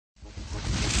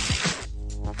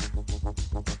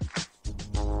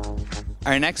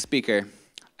Our next speaker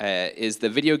is the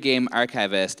video game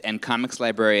archivist and comics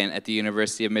librarian at the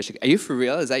University of Michigan. Are you for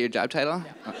real? Is that your job title?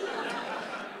 Yeah.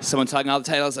 Someone talking all the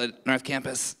titles at North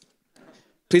Campus.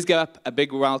 Please give up a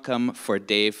big welcome for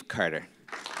Dave Carter.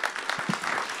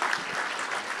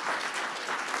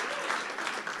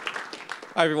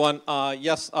 Hi, everyone.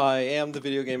 Yes, I am the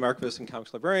video game archivist and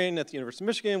comics librarian at the University of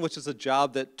Michigan, which is a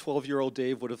job that 12-year-old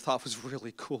Dave would have thought was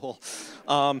really cool.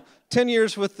 10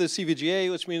 years with the CVGA,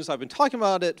 which means I've been talking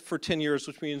about it for 10 years,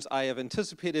 which means I have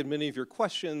anticipated many of your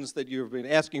questions that you've been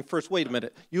asking. First, wait a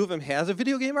minute, U of M has a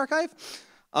video game archive?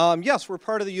 Yes, we're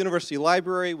part of the University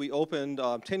Library. We opened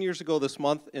 10 years ago this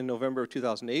month in November of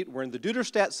 2008. We're in the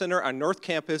Duderstadt Center on North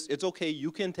Campus. It's okay,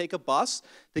 you can take a bus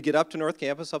to get up to North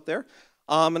Campus up there.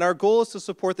 And our goal is to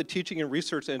support the teaching and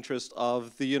research interests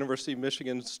of the University of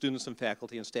Michigan students and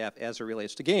faculty and staff as it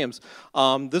relates to games.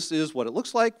 This is what it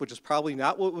looks like, which is probably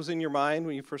not what was in your mind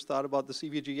when you first thought about the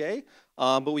CVGA.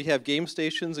 But we have game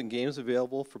stations and games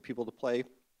available for people to play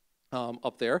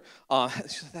up there.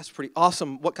 That's pretty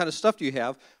awesome. What kind of stuff do you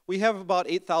have? We have about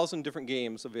 8,000 different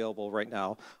games available right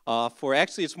now.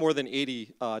 Actually, it's more than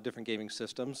 80 different gaming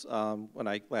systems when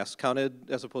I last counted,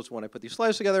 as opposed to when I put these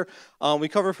slides together. We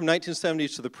cover from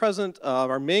 1970s to the present.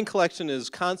 Our main collection is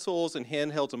consoles and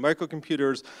handhelds and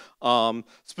microcomputers,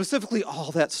 specifically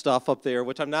all that stuff up there,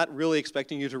 which I'm not really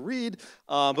expecting you to read,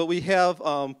 but we have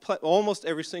almost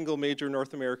every single major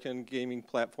North American gaming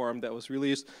platform that was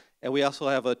released. And we also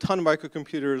have a ton of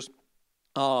microcomputers,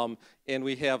 and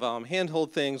we have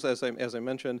handheld things, as I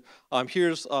mentioned.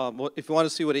 Here's, if you want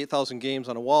to see what 8,000 games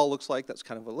on a wall looks like, that's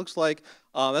kind of what it looks like.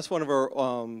 That's one of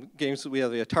our games that we have,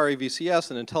 the Atari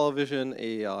VCS, and Intellivision,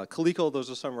 a Coleco.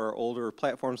 Those are some of our older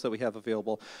platforms that we have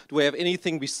available. Do we have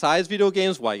anything besides video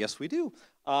games? Why, yes, we do.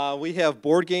 We have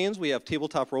board games. We have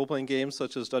tabletop role-playing games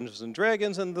such as Dungeons &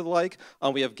 Dragons and the like.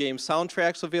 We have game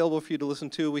soundtracks available for you to listen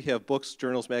to. We have books,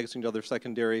 journals, magazines, other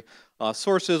secondary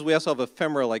sources. We also have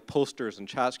ephemera like posters and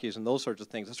tchotchkes and those sorts of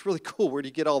things. It's really cool. Where do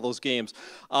you get all those games?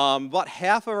 About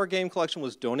half of our game collection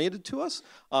was donated to us.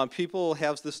 People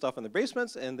have this stuff in their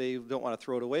basements and they don't want to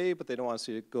throw it away, but they don't want to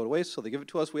see it go to waste, so they give it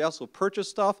to us. We also purchase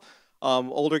stuff.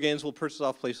 Older games we'll purchase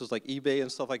off places like eBay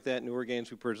and stuff like that. Newer games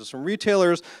we purchase from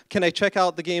retailers. Can I check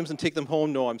out the games and take them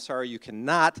home? No, I'm sorry, you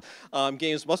cannot.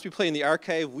 Games must be played in the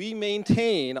archive. We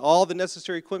maintain all the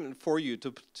necessary equipment for you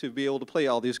to be able to play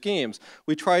all these games.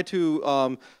 We try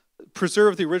to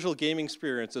preserve the original gaming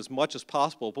experience as much as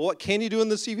possible. But what can you do in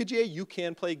the CVGA? You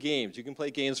can play games. You can play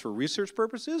games for research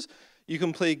purposes. You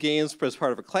can play games as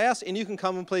part of a class, and you can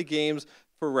come and play games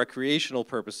for recreational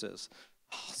purposes.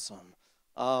 Awesome.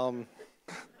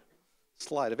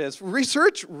 Slide advance.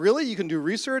 Research, really? You can do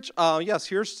research? Yes,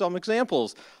 here's some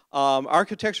examples.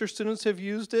 Architecture students have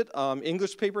used it.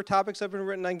 English paper topics have been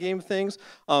written on game things.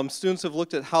 Students have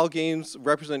looked at how games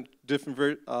represent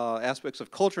different aspects of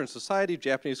culture and society,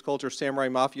 Japanese culture, samurai,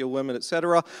 mafia, women,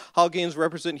 etc. How games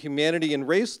represent humanity and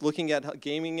race, looking at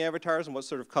gaming avatars and what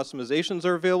sort of customizations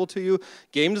are available to you.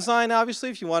 Game design, obviously,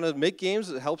 if you want to make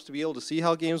games, it helps to be able to see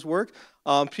how games work.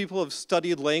 People have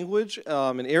studied language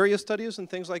and area studies and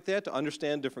things like that to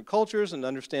understand different cultures and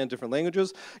understand different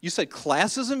languages. You said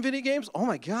classes in video games? Oh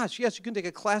my gosh, yes, you can take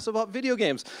a class about video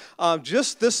games.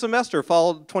 Just this semester,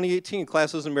 fall 2018,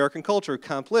 classes in American culture,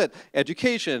 comp lit,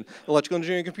 education, electrical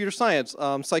engineering, computer science,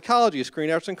 psychology, screen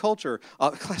arts and culture,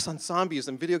 a class on zombies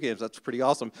and video games. That's pretty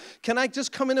awesome. Can I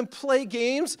just come in and play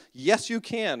games? Yes, you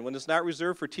can. When it's not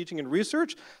reserved for teaching and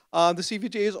research, the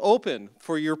CVGA is open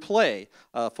for your play.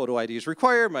 Photo ID is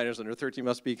required. Minors under 13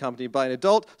 must be accompanied by an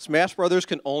adult. Smash Brothers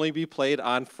can only be played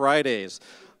on Fridays.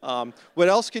 What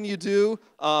else can you do?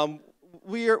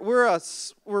 We're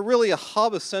really a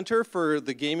hub, a center for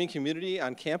the gaming community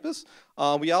on campus.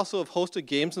 We also have hosted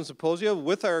games and symposia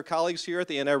with our colleagues here at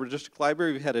the Ann Arbor District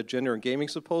Library. We've had a gender and gaming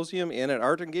symposium and an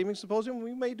art and gaming symposium.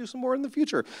 We may do some more in the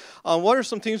future. What are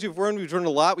some things we've learned? We've learned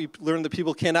a lot. We've learned that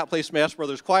people cannot play Smash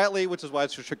Brothers quietly, which is why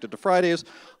it's restricted to Fridays.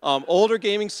 Older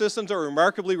gaming systems are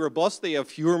remarkably robust. They have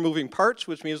fewer moving parts,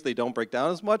 which means they don't break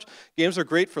down as much. Games are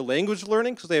great for language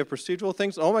learning because they have procedural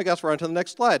things. Oh my gosh, we're on to the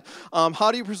next slide.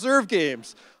 How do you preserve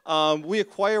games? We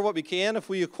acquire what we can. If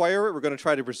we acquire it, we're going to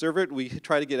try to preserve it. We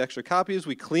try to get extra copies.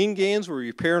 We clean games. We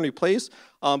repair and replace.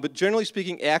 But generally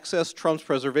speaking, access trumps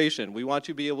preservation. We want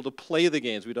you to be able to play the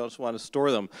games. We don't just want to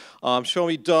store them. Show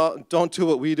me, don't do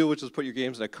what we do, which is put your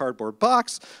games in a cardboard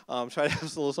box. Try to have a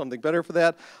little something better for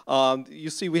that.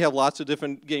 You see we have lots of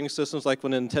different gaming systems. Like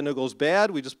when Nintendo goes bad,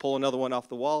 we just pull another one off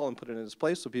the wall and put it in its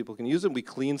place so people can use it. We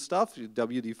clean stuff,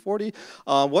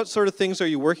 WD-40. What sort of things are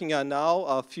you working on now?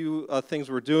 A few things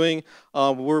we're doing. doing.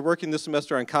 We're working this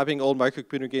semester on copying old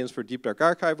microcomputer games for Deep Dark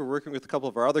Archive. We're working with a couple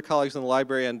of our other colleagues in the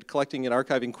library and collecting and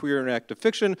archiving queer interactive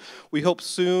fiction. We hope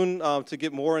soon to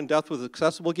get more in depth with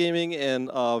accessible gaming and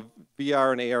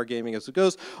VR and AR gaming as it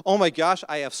goes. Oh my gosh,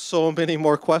 I have so many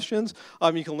more questions.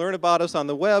 You can learn about us on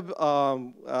the web.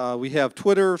 We have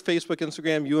Twitter, Facebook,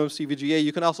 Instagram, UMCVGA.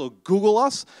 You can also Google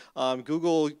us.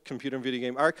 Google Computer and Video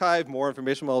Game Archive. More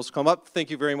information will come up. Thank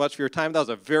you very much for your time. That was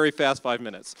a very fast 5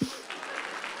 minutes.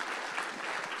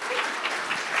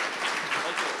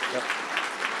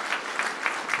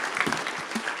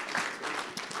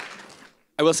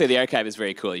 I will say the archive is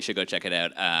very cool. You should go check it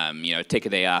out. You know, take a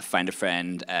day off, find a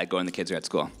friend, go when the kids are at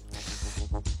school.